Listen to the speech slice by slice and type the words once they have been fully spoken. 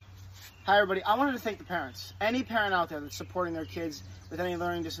Hi everybody, I wanted to thank the parents. Any parent out there that's supporting their kids with any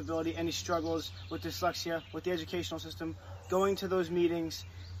learning disability, any struggles with dyslexia, with the educational system, going to those meetings,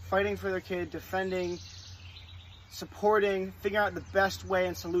 fighting for their kid, defending, supporting, figuring out the best way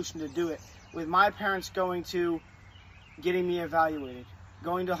and solution to do it. With my parents going to getting me evaluated,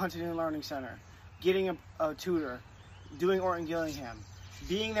 going to Huntington Learning Center, getting a tutor, doing Orton Gillingham,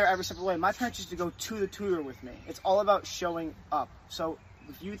 being there every step of the way. My parents used to go to the tutor with me. It's all about showing up. So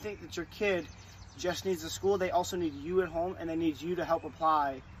if you think that your kid just needs the school, they also need you at home, and they need you to help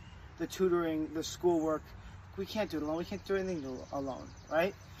apply the tutoring, the schoolwork. We can't do it alone. We can't do anything alone,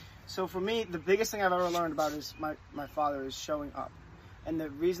 right? So for me, the biggest thing I've ever learned about is my father is showing up. And the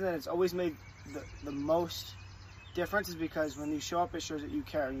reason that it's always made the most difference is because when you show up, it shows that you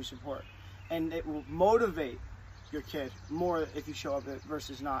care and you support. And it will motivate your kid more if you show up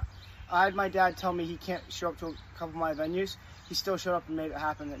versus not. I had my dad tell me he can't show up to a couple of my venues. He still showed up and made it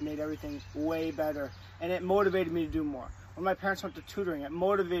happen. It made everything way better. And it motivated me to do more. When my parents went to tutoring, it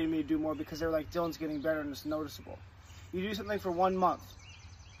motivated me to do more because they were like, Dylan's getting better and it's noticeable. You do something for 1 month,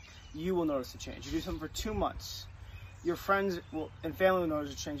 you will notice a change. You do something for 2 months, your friends and family will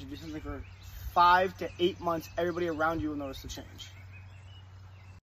notice a change. You do something for 5 to 8 months, everybody around you will notice the change.